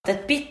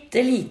et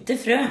bitte lite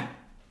frø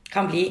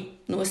kan bli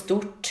noe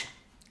stort.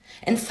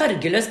 En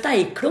fargeløs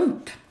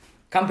deigklump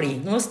kan bli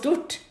noe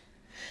stort.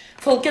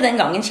 Folket den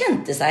gangen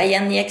kjente seg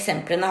igjen i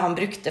eksemplene han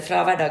brukte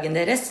fra hverdagen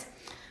deres.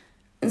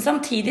 Men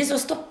samtidig så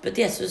stoppet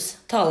Jesus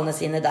talene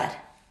sine der,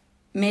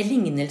 med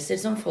lignelser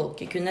som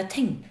folket kunne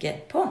tenke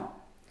på.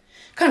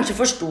 Kanskje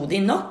forstod de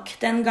nok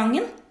den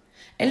gangen,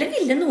 eller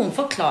ville noen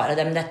forklare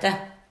dem dette?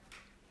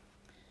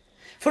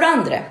 For det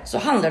andre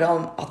så handler det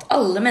om at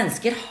alle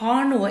mennesker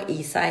har noe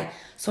i seg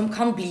som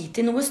kan bli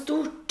til noe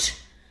stort.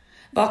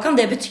 Hva kan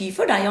det bety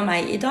for deg og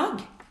meg i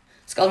dag?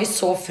 Skal vi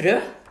så frø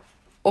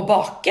og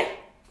bake?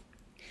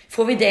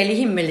 Får vi del i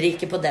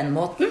himmelriket på den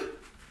måten?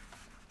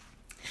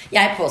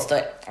 Jeg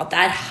påstår at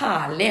det er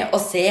herlig å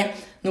se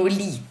noe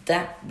lite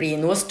bli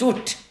noe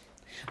stort.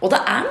 Og det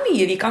er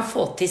mye vi kan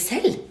få til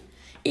selv.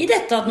 I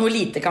dette at noe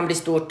lite kan bli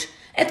stort.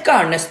 Et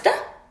garnnøste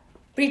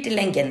blir til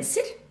en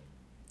genser.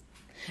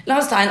 La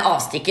oss ta en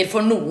avstikker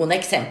for noen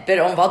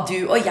eksempler om hva du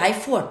og jeg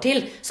får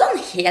til, sånn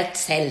helt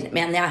selv,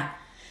 mener jeg.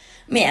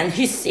 Med en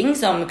hyssing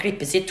som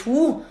klippes i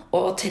 2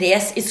 og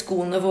tres i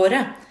skoene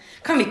våre,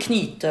 kan vi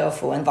knyte og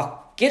få en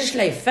vakker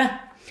sløyfe.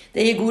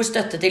 Det gir god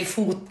støtte til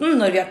foten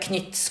når vi har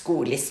knytt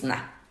skolissene.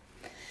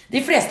 De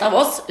fleste av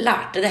oss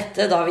lærte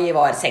dette da vi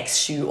var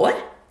 6-7 år.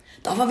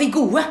 Da var vi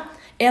gode.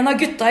 En av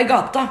gutta i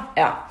gata,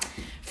 ja.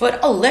 For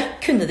alle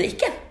kunne det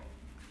ikke.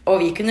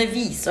 Og vi kunne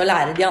vise og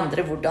lære de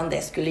andre hvordan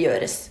det skulle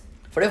gjøres.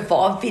 For det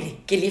var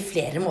virkelig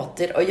flere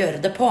måter å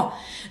gjøre det på.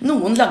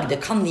 Noen lagde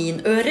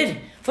kaninører,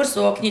 for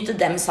så å knytte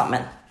dem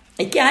sammen.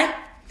 Ikke jeg.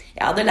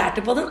 Jeg hadde lært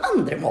det på den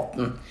andre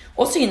måten,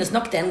 og synes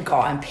nok den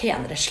ga en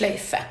penere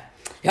sløyfe.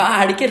 Ja,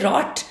 er det ikke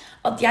rart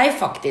at jeg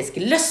faktisk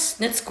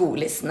løsnet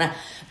skolissene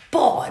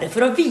bare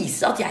for å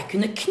vise at jeg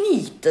kunne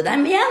knyte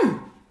dem igjen?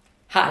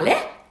 Herlig!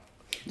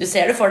 Du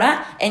ser det for deg,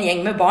 en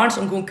gjeng med barn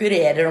som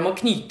konkurrerer om å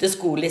knyte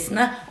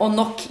skolissene og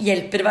nok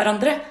hjelper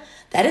hverandre.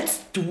 Det er et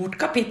stort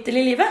kapittel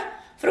i livet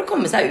for å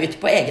komme seg ut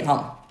på egen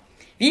hånd.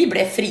 Vi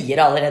ble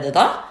friere allerede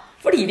da,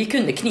 fordi vi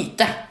kunne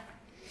knyte.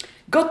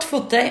 Godt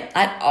fottøy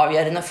er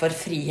avgjørende for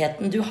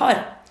friheten du har.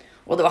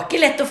 Og det var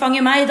ikke lett å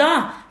fange meg da,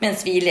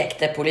 mens vi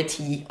lekte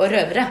politi og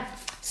røvere.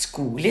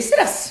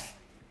 Skolisser, ass!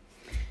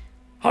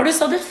 Har du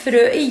sådd et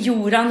frø i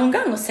jorda noen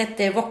gang og sett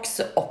det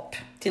vokse opp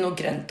til noe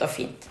grønt og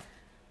fint?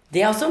 Det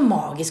er også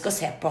magisk å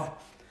se på.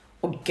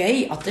 Og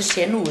gøy at det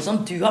skjer noe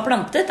som du har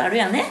plantet, er du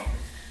enig?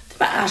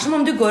 Det er som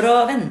om du går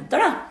og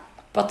venter da,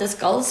 på at det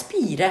skal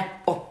spire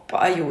opp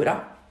av jorda.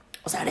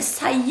 Og så er det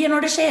seier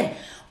når det skjer,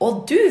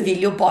 og du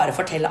vil jo bare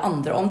fortelle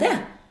andre om det.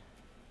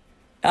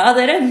 Ja,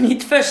 dere,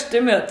 mitt første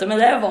møte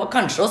med det var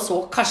kanskje å så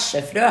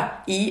karsefrø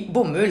i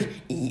bomull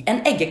i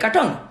en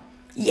eggekartong.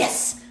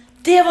 Yes,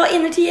 det var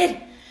innertier.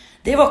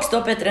 Det vokste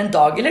opp etter en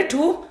dag eller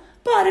 2,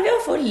 bare ved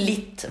å få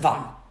litt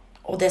vann.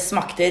 Og det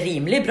smakte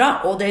rimelig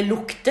bra, og det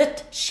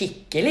luktet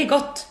skikkelig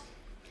godt.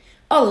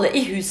 Alle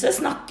i huset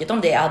snakket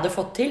om det jeg hadde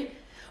fått til,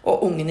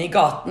 og ungene i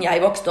gaten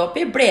jeg vokste opp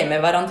i ble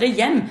med hverandre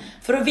hjem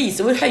for å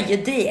vise hvor høye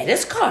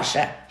deres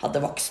karse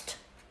hadde vokst.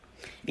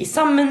 Vi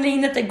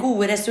sammenlignet det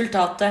gode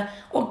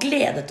resultatet og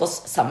gledet oss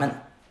sammen.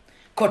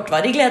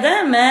 Kortvarig glede,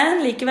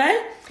 men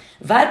likevel.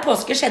 Hver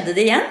påske skjedde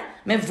det igjen,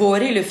 med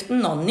vår i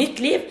luften og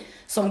nytt liv,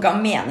 som ga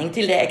mening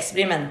til det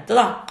eksperimentet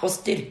da, og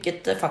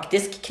styrket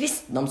faktisk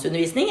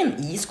kristendomsundervisningen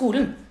i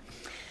skolen.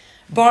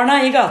 Barna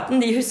i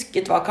gaten de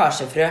husket hva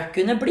karsefrø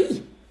kunne bli.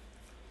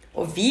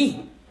 Og vi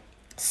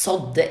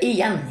sådde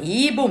igjen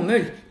i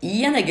bomull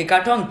i en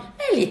eggekartong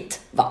med litt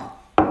vann.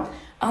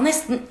 Av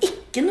nesten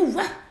ikke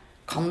noe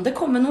kan det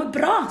komme noe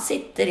bra,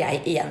 sitter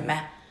jeg igjen med.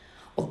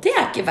 Og det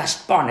er ikke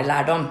verst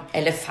barnelærdom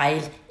eller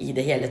feil i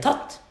det hele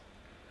tatt.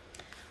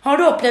 Har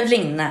du opplevd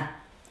lignende?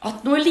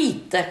 At noe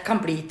lite kan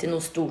bli til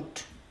noe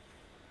stort.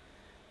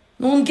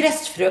 Noen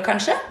gressfrø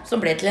kanskje,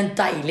 som ble til en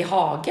deilig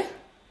hage.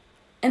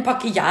 En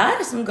pakke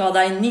gjær som ga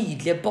deg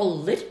nydelige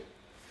boller.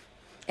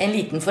 En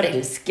liten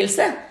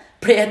forelskelse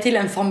ble til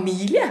en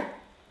familie.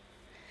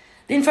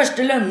 Din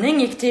første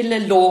lønning gikk til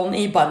lån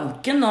i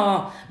banken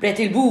og ble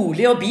til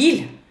bolig og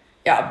bil.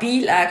 Ja,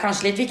 bil er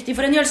kanskje litt viktig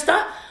for en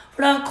Jølstad,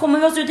 for da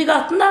kommer vi oss ut i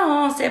gaten da,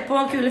 og ser på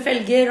kule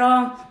felger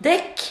og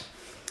dekk.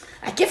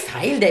 Det er ikke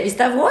feil det hvis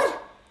det er vår.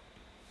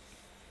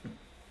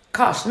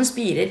 Karsen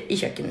spirer i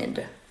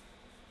kjøkkenvinduet.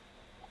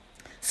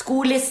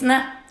 Skolissene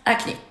er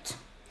knytt.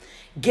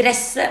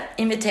 Gresset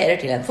inviterer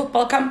til en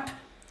fotballkamp,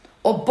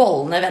 og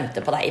bollene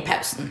venter på deg i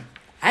pausen.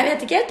 Jeg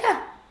vet ikke helt,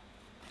 jeg.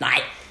 Nei,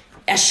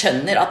 jeg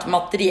skjønner at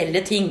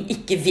materielle ting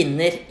ikke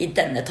vinner i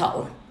denne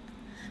talen.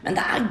 Men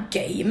det er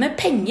gøy med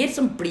penger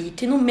som blir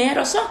til noe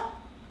mer også.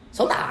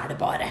 Sånn er det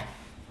bare.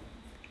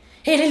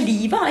 Hele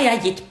livet har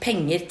jeg gitt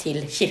penger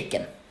til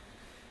kirken.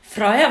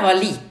 Fra jeg var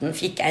liten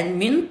fikk jeg en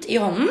mynt i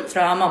hånden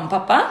fra mamma og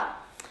pappa,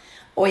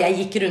 og jeg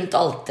gikk rundt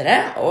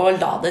alteret og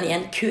la den i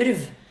en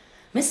kurv,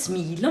 med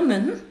smil om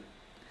munnen.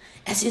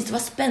 Jeg syntes det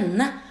var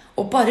spennende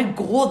å bare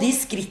gå de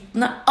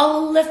skrittene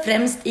aller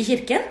fremst i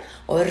kirken,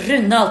 og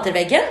runde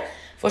alterveggen,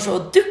 for så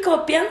å dukke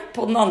opp igjen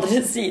på den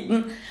andre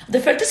siden.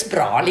 Det føltes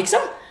bra,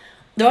 liksom.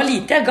 Det var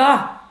lite jeg ga.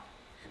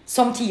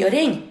 Som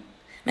 10-åring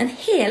Men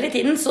hele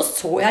tiden så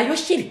jeg jo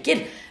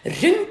kirker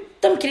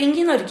rundt omkring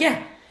i Norge.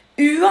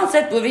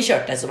 Uansett hvor vi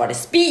kjørte, så var det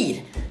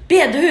spir,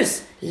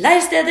 bedehus,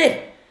 leirsteder.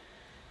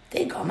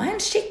 Det ga meg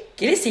en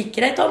skikkelig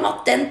sikkerhet om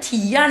at den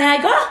tieren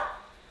jeg ga,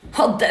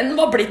 den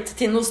var blitt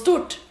til noe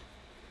stort.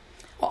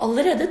 Og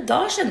allerede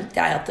da skjønte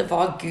jeg at det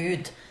var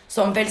Gud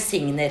som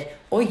velsigner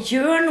og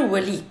gjør noe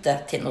lite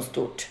til noe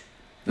stort.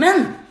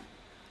 Men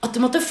at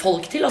det måtte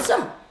folk til også,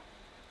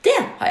 det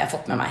har jeg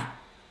fått med meg.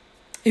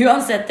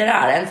 Uansett, dere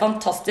er det en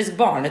fantastisk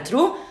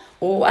barnetro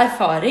og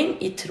erfaring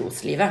i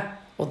troslivet.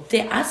 Og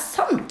det er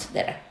sant,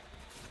 dere.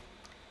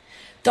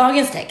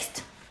 Dagens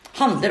tekst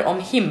handler om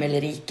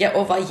himmelriket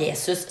og hva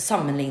Jesus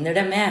sammenligner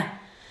det med.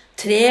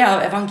 3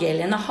 av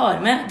evangeliene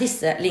har med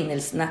disse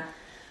lignelsene.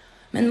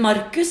 Men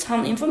Markus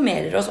han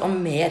informerer oss om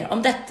mer om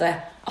dette,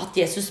 at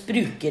Jesus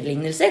bruker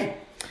lignelser.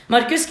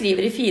 Markus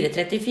skriver i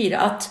 4:34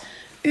 at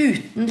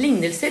uten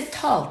lignelser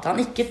talte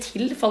han ikke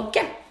til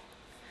folket.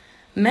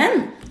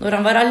 Men når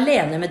han var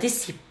alene med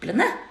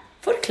disiplene,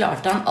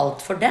 forklarte han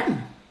alt for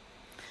dem.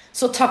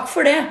 Så takk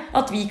for det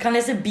at vi kan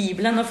lese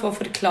Bibelen og få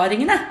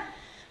forklaringene.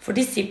 For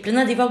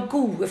disiplene de var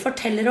gode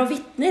fortellere og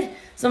vittner,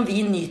 som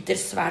vi nyter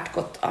svært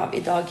godt av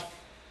i dag.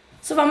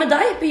 Så hva med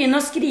deg? Begynn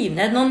å skrive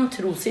ned noen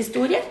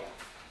troshistorier.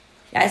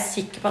 Jeg er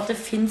sikker på at det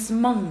finnes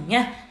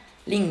mange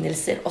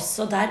lignelser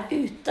også der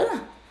ute,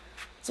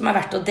 som er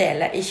verdt å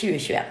dele i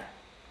 2021.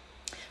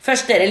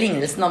 Først dere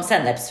lignelsen om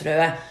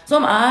sennepsfrøet,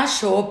 som er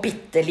så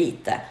bitte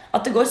lite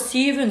at det går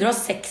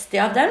 760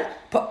 av dem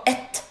på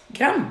 1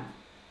 gram.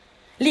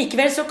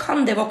 Likevel så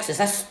kan det vokse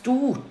seg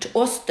stort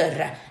og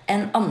større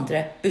enn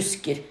andre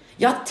busker,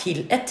 ja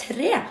til et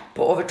tre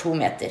på over 2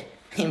 meter.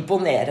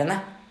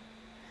 Imponerende.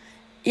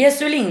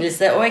 Jesu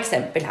lignelse og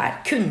eksempel her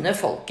kunne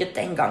folket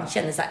den gang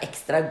kjenne seg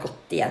ekstra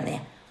godt igjen i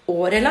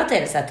og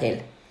relatere seg til.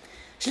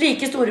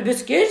 Slike store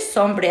busker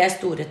som ble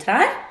store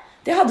trær,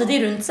 det hadde de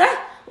rundt seg,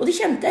 og de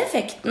kjente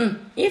effekten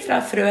fra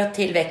frø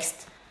til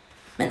vekst.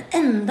 Men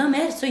enda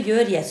mer så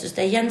gjør Jesus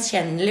det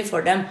gjenkjennelig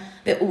for dem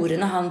ved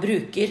ordene han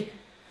bruker.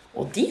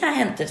 Og de er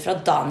hentet fra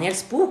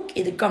Daniels bok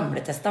i Det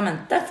gamle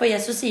testamentet, for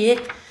Jesus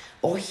sier,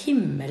 «Og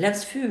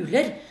himmelens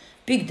fugler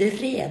bygde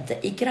rede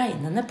i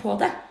greinene på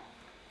det».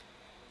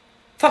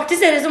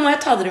 Faktisk dere, så må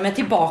jeg ta dere med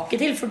tilbake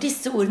til, for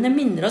disse ordene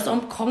minner oss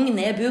om kong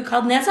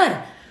Nebukadnesar.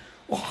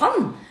 Og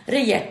han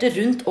regjerte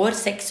rundt år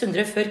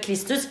 600 før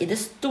Kristus i det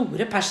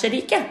store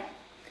Perserriket.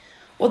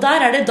 Og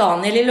der er det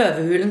Daniel i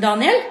løvehulen,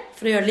 Daniel,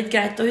 for å gjøre det litt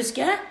greit å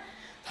huske.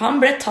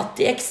 Han ble tatt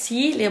i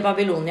eksil i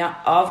Babylonia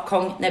av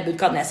kong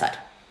Nebukadnesar.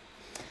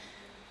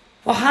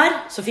 Og her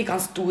så fikk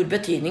han stor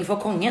betydning for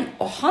kongen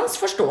og hans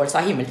forståelse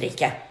av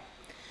himmelriket.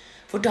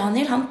 For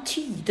Daniel han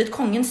tydet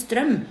kongens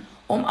drøm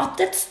om at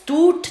et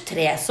stort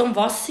tre som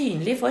var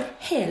synlig for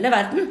hele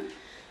verden,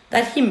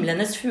 der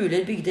himlenes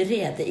fugler bygde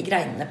rede i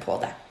greinene på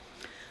det.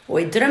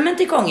 Og i drømmen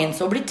til kongen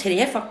så blir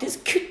treet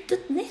faktisk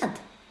kuttet ned.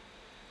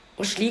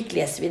 Og slik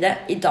leser vi det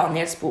i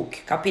Daniels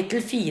bok,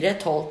 kapittel 4,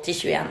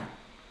 12-21.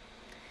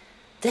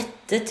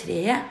 Dette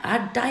treet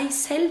er deg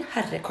selv,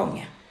 Herre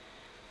konge,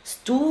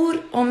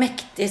 stor og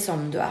mektig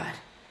som du er.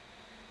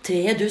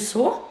 Treet du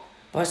så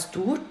var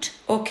stort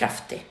og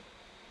kraftig.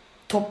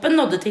 Toppen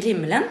nådde til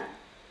himmelen,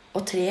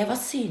 og treet var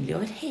synlig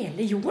over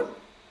hele jorden.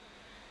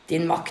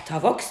 Din makt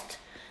har vokst,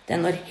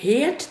 den når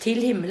helt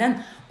til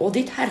himmelen, og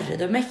ditt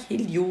herredømme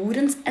til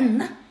jordens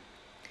ende.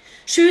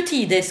 7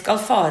 tider skal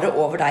fare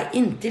over deg,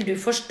 inntil du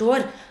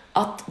forstår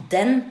at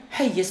den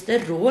høyeste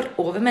rår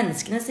over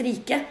menneskenes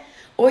rike,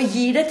 og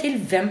gir det til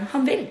hvem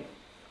han vil.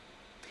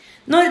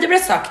 Når det ble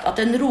sagt at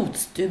en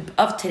rotstubb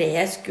av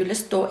treet skulle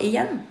stå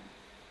igjen,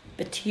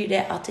 betyr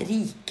det at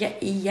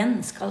riket igjen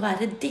skal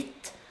være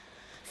ditt,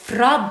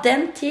 fra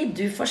den tid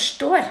du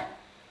forstår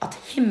at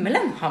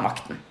himmelen har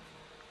makten.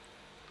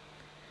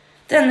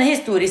 Denne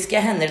historiske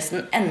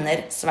hendelsen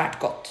ender svært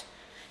godt,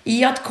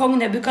 i at kong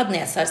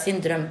Nebukadnesar sin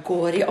drøm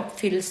går i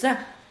oppfyllelse,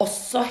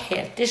 også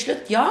helt til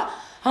slutt. Ja,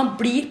 han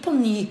blir på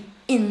ny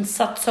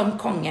innsatt som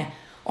konge,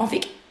 og han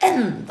fikk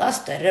enda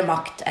større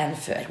makt enn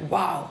før.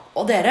 Wow!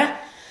 Og dere,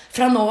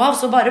 fra nå av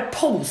så bare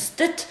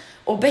postet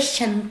og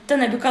bekjente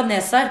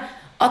Nebukadnesar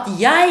at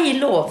jeg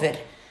lover,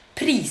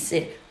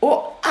 priser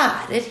og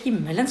ærer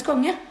himmelens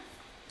konge.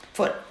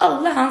 For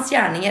alle hans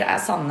gjerninger er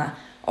sanne,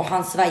 og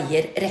hans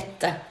veier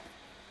rette.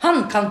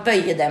 Han kan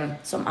bøye dem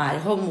som er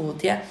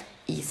håndmodige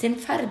i sin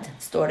ferd,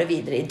 står det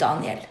videre i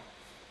Daniel.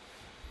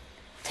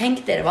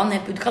 Tenk dere hva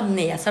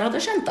Nebukadnesar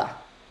hadde skjønt da,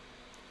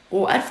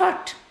 og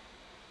erfart.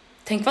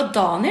 Tenk hva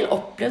Daniel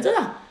opplevde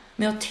da,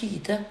 med å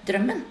tyde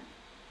drømmen.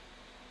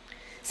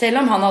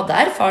 Selv om han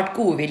hadde erfart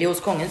godvilje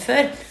hos kongen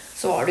før,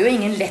 så var det jo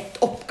ingen lett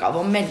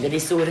oppgave å melde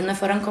disse ordene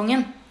foran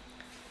kongen.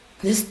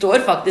 Det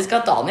står faktisk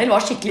at Daniel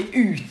var skikkelig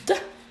ute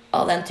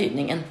av den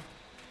tydningen.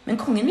 Men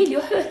kongen ville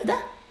jo høre det.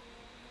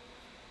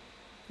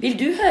 Vil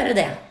du høre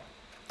det?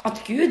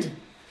 At Gud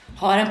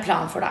har en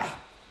plan for deg.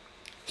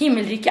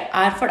 Himmelriket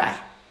er for deg.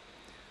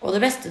 Og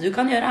det beste du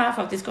kan gjøre er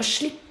faktisk å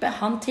slippe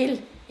han til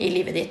i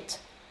livet ditt.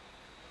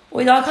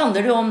 Og i dag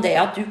handler det om det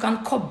at du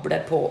kan koble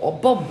på og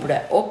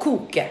boble og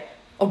koke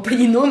og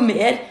bli noe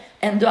mer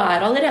enn du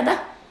er allerede.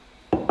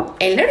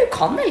 Eller du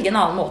kan velge en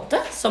annen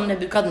måte, som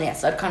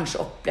Nebukadnesar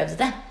kanskje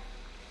opplevde det.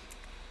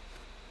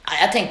 Ja,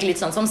 jeg tenker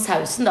litt sånn som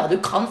sausen da. Du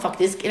kan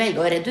faktisk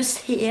velge å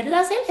redusere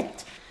deg selv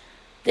litt.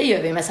 Det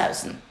gjør vi med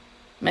sausen.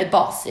 Med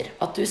baser.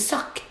 At du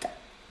sakte,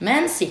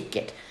 men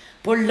sikkert,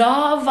 på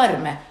lav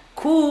varme,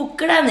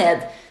 koker deg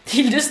ned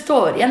til du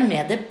står igjen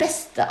med det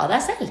beste av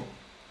deg selv.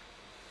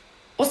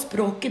 Og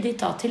språket ditt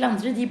da til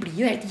andre, de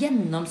blir jo helt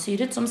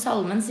gjennomsyret, som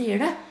salmen sier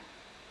det.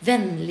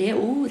 Vennlige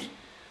ord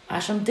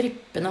er som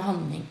dryppende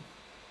honning,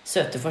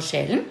 søte for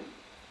sjelen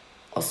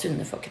og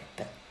sunne for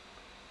kroppen.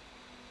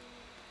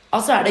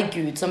 Altså er det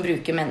Gud som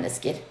bruker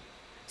mennesker,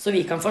 så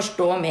vi kan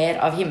forstå mer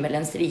av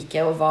himmelens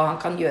rike og hva han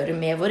kan gjøre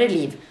med våre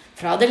liv,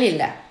 fra det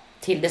lille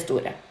til det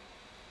store.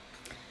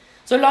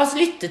 Så la oss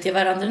lytte til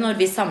hverandre når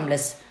vi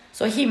samles,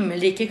 så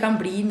himmelriket kan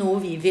bli noe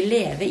vi vil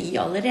leve i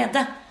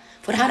allerede.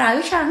 For her er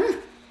jo kjernen.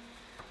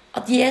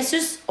 At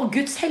Jesus og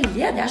Guds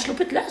hellige, det er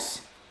sluppet løs.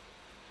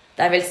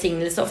 Det er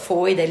velsignelse å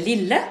få i det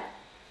lille,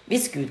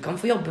 hvis Gud kan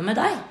få jobbe med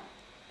deg.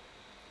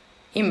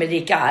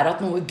 Himmelriket er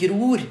at noe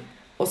gror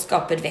og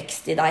skaper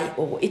vekst i deg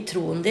og i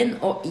troen din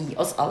og i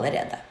oss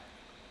allerede.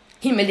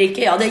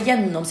 Himmelriket, ja, det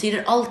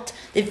gjennomsyrer alt.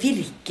 Det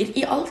virker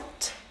i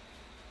alt.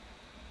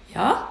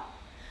 Ja,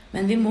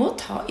 men vi må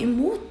ta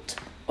imot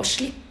og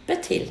slippe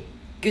til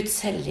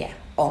Guds hellige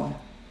ånd,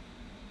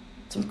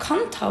 som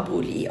kan ta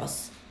bolig i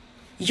oss,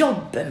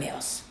 jobbe med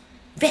oss,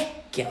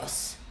 vekke oss,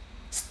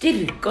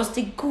 styrke oss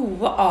til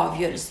gode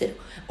avgjørelser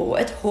og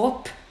et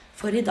håp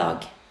for i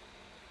dag.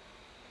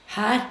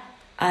 Her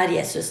er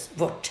Jesus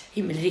vårt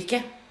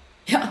himmelrike.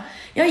 Ja,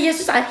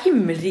 Jesus er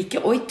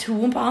himmelrike, og i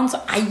troen på han så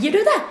eier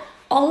du det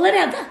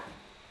allerede.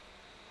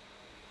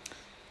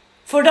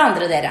 For det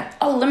andre, dere,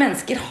 alle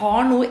mennesker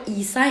har noe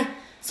i seg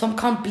som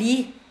kan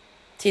bli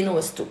til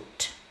noe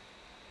stort.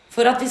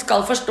 For at vi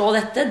skal forstå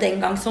dette den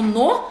gang som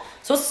nå,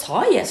 så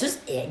sa Jesus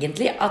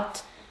egentlig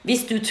at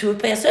hvis du tror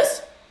på Jesus,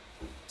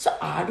 så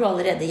er du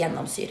allerede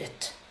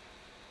gjennomsyret.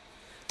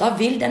 Da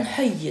vil den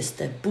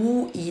høyeste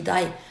bo i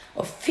deg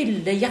og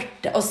fylle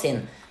hjerte og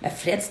sinn med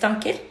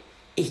fredstanker,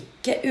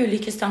 ikke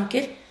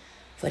ulykkestanker,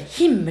 for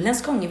himmelens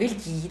konge vil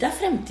gi deg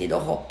fremtid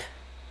og håp.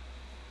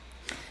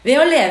 Ved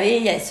å leve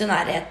i Jesu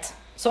nærhet,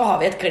 så har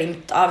vi et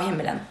glimt av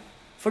himmelen,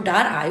 for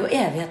der er jo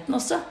evigheten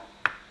også.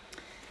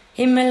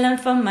 Himmelen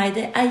for meg,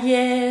 det er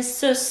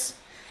Jesus,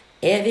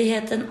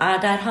 evigheten er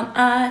der han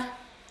er.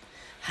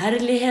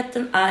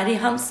 Herligheten er i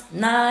hans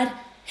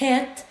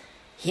nærhet,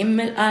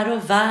 himmel er å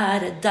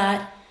være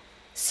der,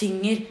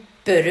 synger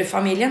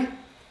Børre-familien.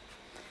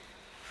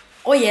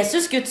 Og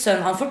Jesus, Guds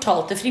sønn, han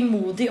fortalte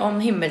frimodig om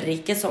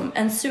himmelriket som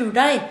en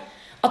surdeig,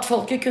 at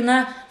folket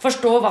kunne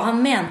forstå hva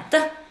han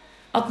mente,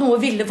 at noe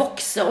ville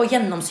vokse og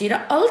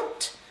gjennomsyre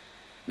alt.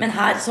 Men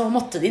her så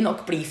måtte de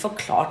nok bli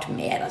forklart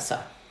mer,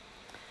 altså.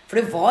 For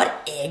det var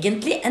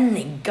egentlig en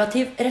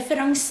negativ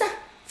referanse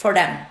for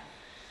dem.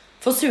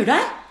 For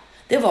surdeig,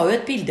 det var jo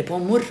et bilde på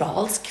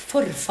moralsk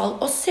forfall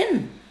og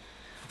synd.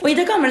 Og i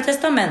Det gamle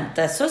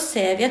testamentet så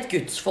ser vi et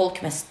gudsfolk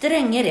med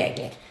strenge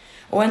regler,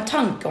 og en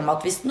tanke om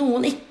at hvis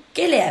noen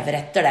ikke lever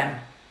etter dem,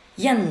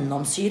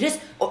 gjennomsyres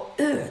og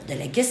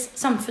ødelegges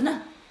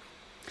samfunnet.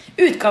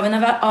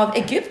 Utgavene av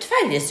Egypt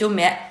feires jo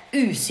med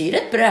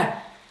usyret brød,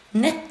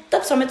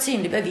 nettopp som et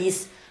synlig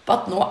bevis på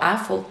at nå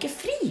er folket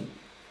fri.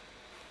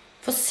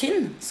 For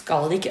synd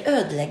skal ikke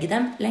ødelegge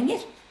dem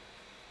lenger.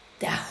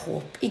 Det er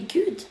håp i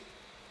Gud.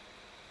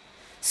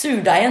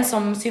 Surdeigen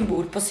som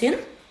symbol på synd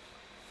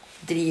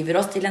driver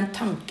oss til en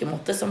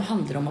tankemåte som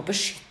handler om å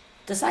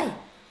beskytte seg.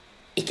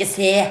 Ikke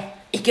se,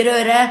 ikke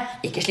røre,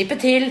 ikke slippe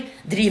til,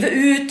 drive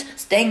ut,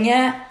 stenge.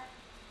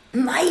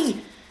 Nei,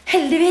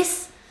 heldigvis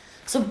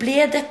så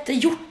ble dette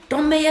gjort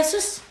om med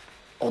Jesus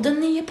og den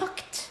nye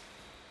pakt.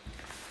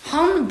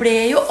 Han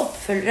ble jo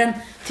oppfølgeren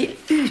til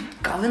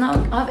utgaven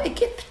av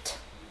Egypt.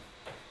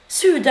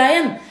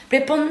 Surdeigen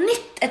ble på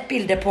nytt et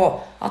bilde på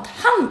at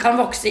han kan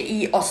vokse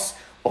i oss,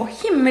 og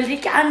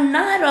himmelriket er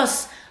nær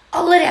oss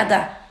allerede,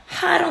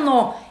 her og nå,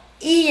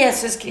 i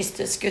Jesus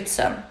Kristus, Guds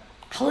sønn.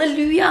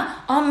 Halleluja,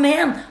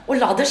 amen, og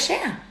la det skje.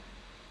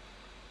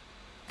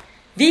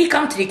 Vi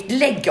kan trygt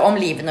legge om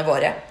livene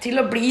våre til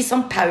å bli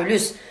som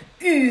Paulus,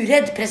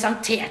 uredd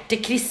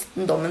presenterte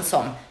kristendommen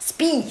som.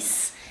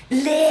 Spis,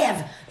 lev,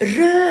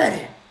 rør.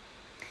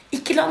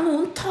 Ikke la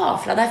noen ta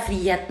fra deg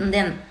friheten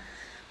din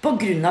på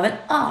grunn av en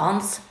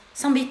annens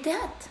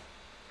samvittighet.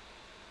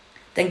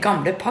 Den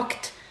gamle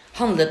pakt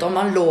handlet om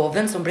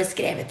loven som ble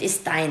skrevet i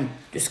stein.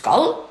 Du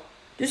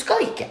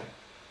skal ikke.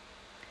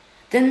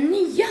 Den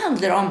nye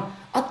handler om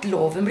at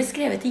loven blir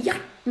skrevet i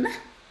hjertene.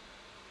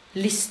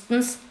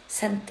 Lystens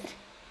senter.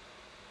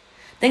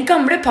 Den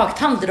gamle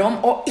pakt handler om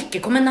å ikke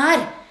komme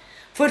nær.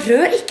 For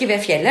rør ikke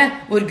ved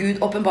fjellet hvor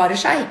Gud åpenbarer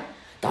seg.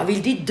 Da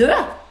vil de dø,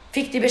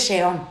 fikk de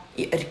beskjed om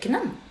i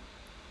ørkenen.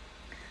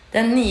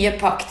 Den nye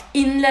pakt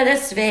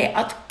innledes ved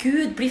at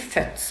Gud blir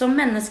født som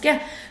menneske.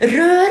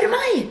 Rør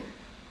meg,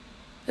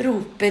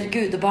 roper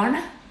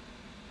gudebarnet.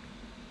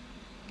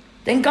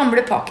 Den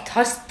gamle pakt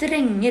har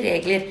strenge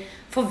regler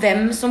for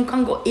hvem som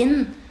kan gå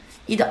inn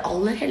i det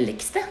aller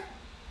helligste.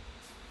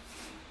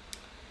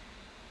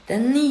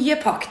 Den nye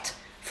pakt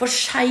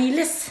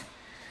forsegles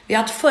ved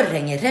at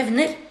forhenget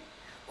revner,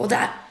 og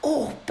det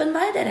åpen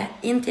vei, dere,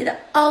 inn til det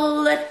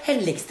aller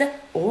helligste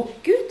og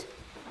Gud.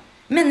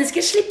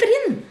 Mennesker slipper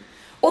inn,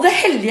 og det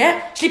hellige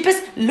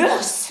slippes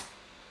løs.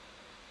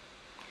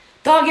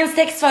 Dagens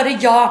tekst svarer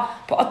ja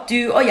på at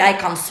du og jeg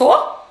kan så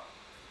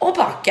og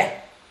bake.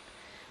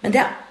 Men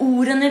det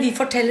ordene vi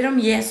forteller om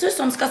Jesus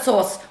som skal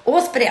sås og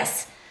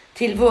spres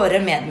til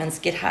våre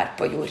medmennesker her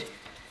på jord.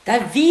 Det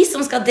vi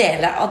som skal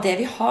dele av det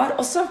vi har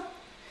også.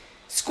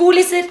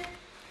 Skolisser,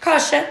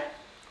 kanskje,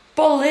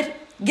 boller,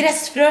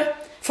 gressfrø,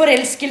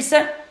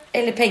 forelskelse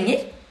eller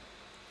penger.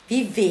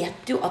 Vi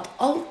vet jo at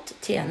alt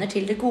tjener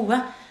til det gode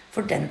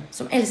for den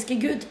som elsker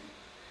Gud.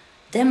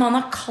 Det man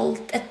har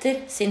kalt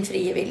etter sin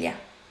frie vilje.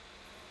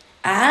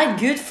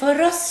 Gud for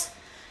oss,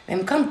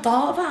 hvem kan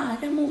da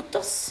være mot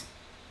oss?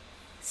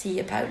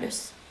 Sier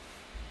Paulus.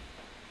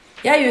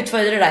 Jeg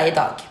utfordrer deg i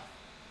dag.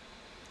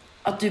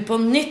 At du på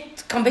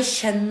nytt kan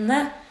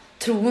bekjenne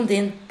troen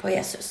din på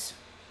Jesus.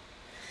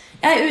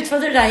 Jeg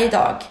utfordrer deg i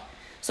dag,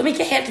 som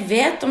ikke helt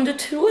vet om du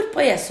tror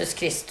på Jesus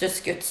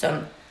Kristus, Guds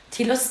sønn,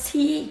 til å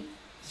si,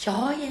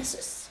 ja,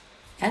 Jesus,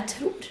 jeg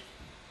tror.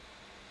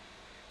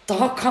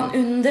 Da kan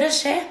underet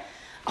skje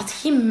at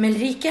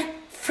himmelriket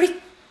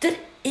flytter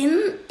inn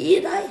i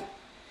deg,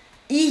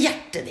 i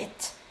hjertet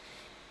ditt,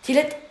 til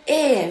et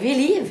evig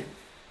liv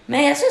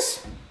med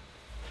Jesus.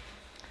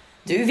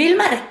 Du vil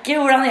merke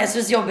hvordan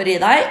Jesus jobber i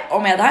deg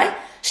og med deg,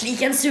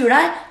 slik en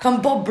surdeig kan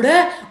boble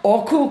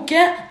og koke.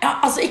 Ja,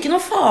 altså ikke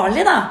noe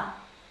farlig da.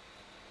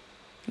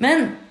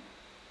 Men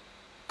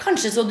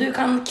kanskje så du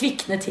kan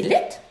kvikne til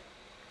litt?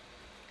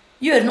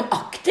 Gjøre noe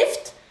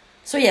aktivt,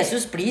 så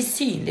Jesus blir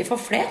synlig for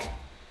flere,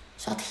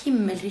 så at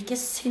himmelriket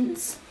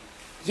syns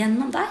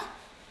gjennom deg.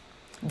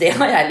 Det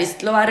har jeg lyst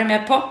til å være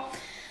med på.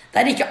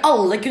 Der ikke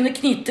alle kunne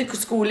knyte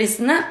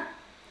skolissene,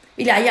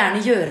 vil jeg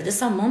gjerne gjøre det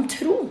samme om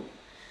tro,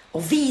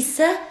 og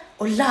vise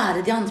og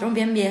lære de andre om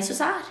hvem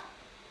Jesus er.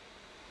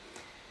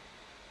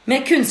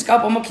 Med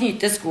kunnskap om å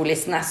knyte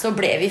skolissene, så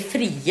ble vi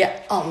frie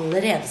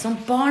allerede som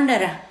barn,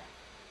 dere.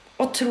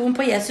 Og troen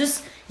på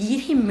Jesus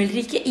gir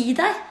himmelriket i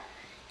deg,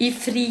 i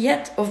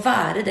frihet å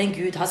være den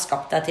Gud har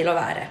skapt deg til å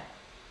være.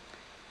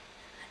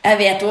 Jeg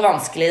vet hvor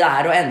vanskelig det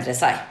er å endre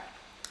seg.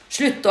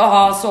 Slutte å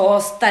ha så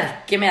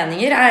sterke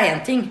meninger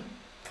en ting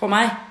for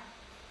meg.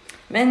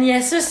 Men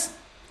Jesus,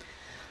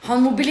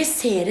 han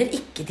mobiliserer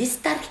ikke de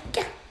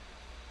sterke.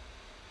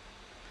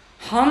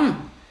 Han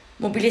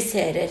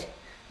mobiliserer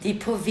de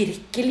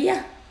påvirkelige.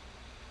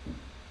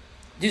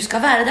 Du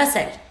skal være deg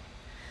selv.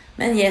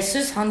 Men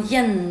Jesus, han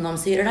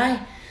gjennomsyrer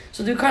deg,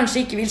 så du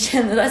kanskje ikke vil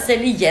kjenne deg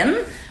selv igjen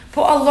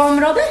på alle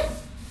områder.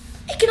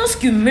 Ikke noe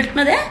skummelt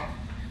med det,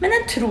 men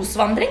en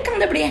trosvandring kan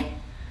det bli.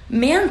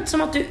 Ment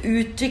som at du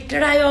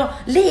utvikler deg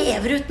og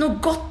lever ut noe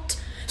godt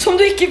som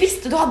du ikke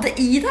visste du hadde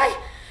i deg.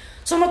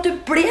 Som at du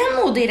ble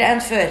modigere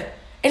enn før.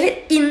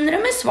 Eller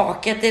innrømmer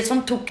svakheter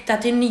som tok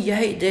deg til nye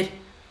høyder.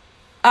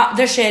 Ja,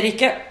 det skjer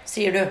ikke,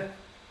 sier du.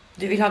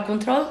 Du vil ha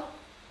kontroll?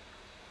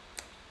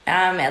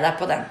 Jeg med deg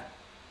på den.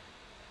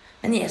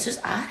 Men Jesus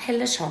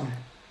heller sånn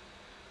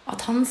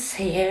at han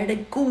ser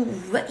det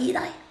gode i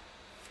deg.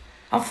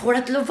 Han får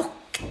deg til å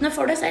våkne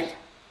for deg selv.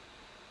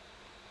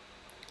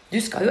 Du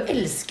skal jo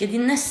elske de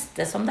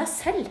neste som deg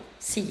selv,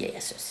 sier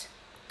Jesus.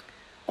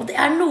 Og det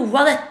noe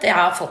av dette jeg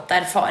har fått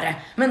erfare,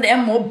 men det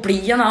må bli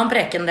en annen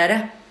preken,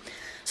 dere.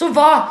 Så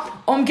hva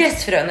om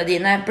gressfrøene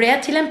dine ble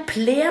til en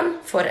plen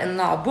for en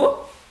nabo?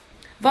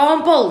 Hva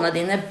om bollene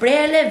dine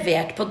ble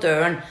levert på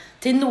døren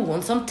til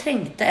noen som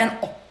trengte en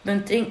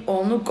oppmuntring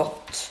og noe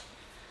godt?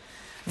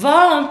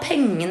 Hva om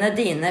pengene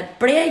dine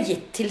ble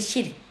gitt til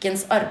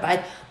kirkens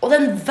arbeid og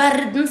den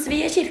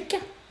verdensvide kirke?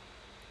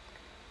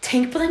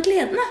 Tenk på den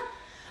gleden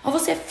av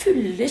å se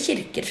fulle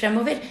kirker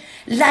fremover,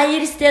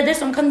 leirsteder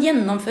som kan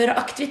gjennomføre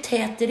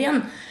aktiviteter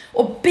igjen,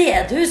 og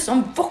bedehus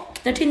som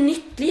våkner til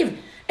nytt liv,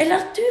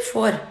 eller at du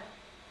får.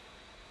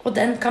 Og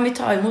den kan vi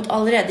ta imot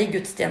allerede i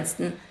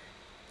gudstjenesten.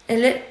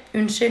 Eller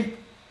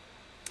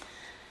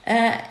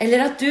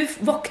at du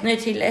våkner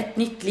til et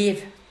nytt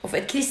liv, og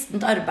for et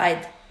kristent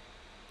arbeid,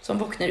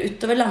 som våkner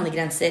utover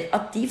landegrenser,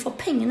 at de får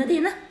pengene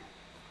dine.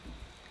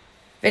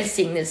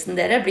 Velsignelsen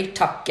dere blir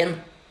takken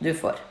du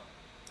får.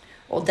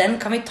 Og den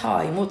kan vi ta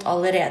imot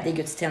allerede i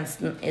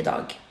gudstjenesten i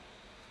dag.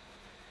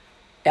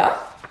 Ja,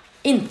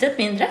 intet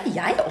mindre.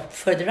 Jeg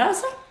oppfordrer deg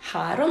altså,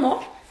 her og nå.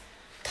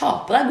 Ta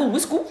på deg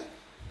gode sko.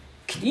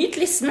 Knyt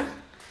lissene.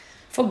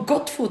 For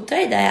godt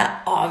fottøy, det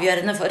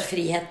avgjørende for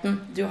friheten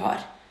du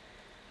har.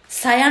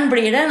 Seieren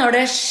blir det når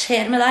det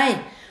skjer med deg,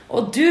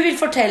 og du vil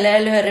fortelle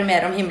eller høre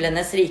mer om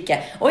himlenes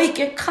rike, og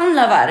ikke kan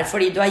la være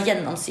fordi du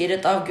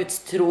gjennomsyret av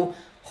Guds tro,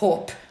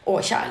 håp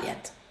og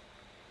kjærlighet.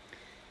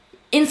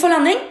 Innenfor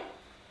landing.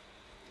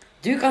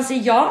 Du kan si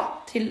ja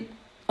til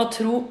å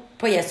tro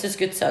på Jesus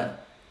Guds sønn,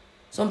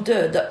 som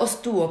døde og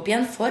sto opp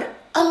igjen for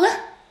alle.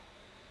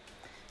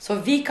 Så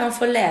vi kan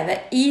få leve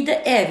i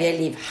det evige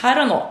liv her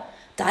og nå,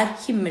 der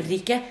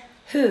himmelriket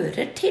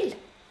hører til.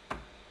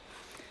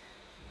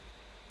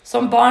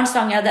 Som barn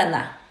sang jeg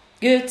denne.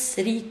 Guds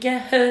rike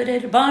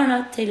hører barna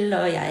til,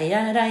 og jeg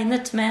er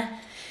regnet med.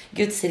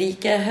 Guds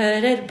rike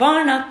hører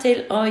barna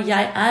til, og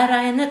jeg er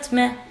regnet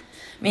med.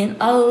 Min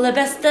aller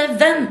beste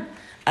venn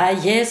er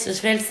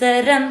Jesus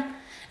frelseren.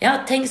 Ja,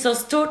 tenk så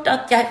stort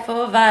at jeg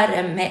får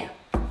være med.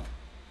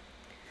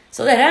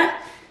 Så dere,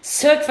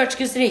 søk først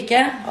Guds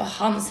rike og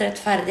hans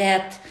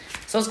rettferdighet,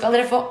 så skal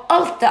dere få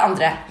alt det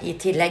andre i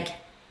tillegg.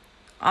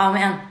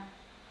 Amen.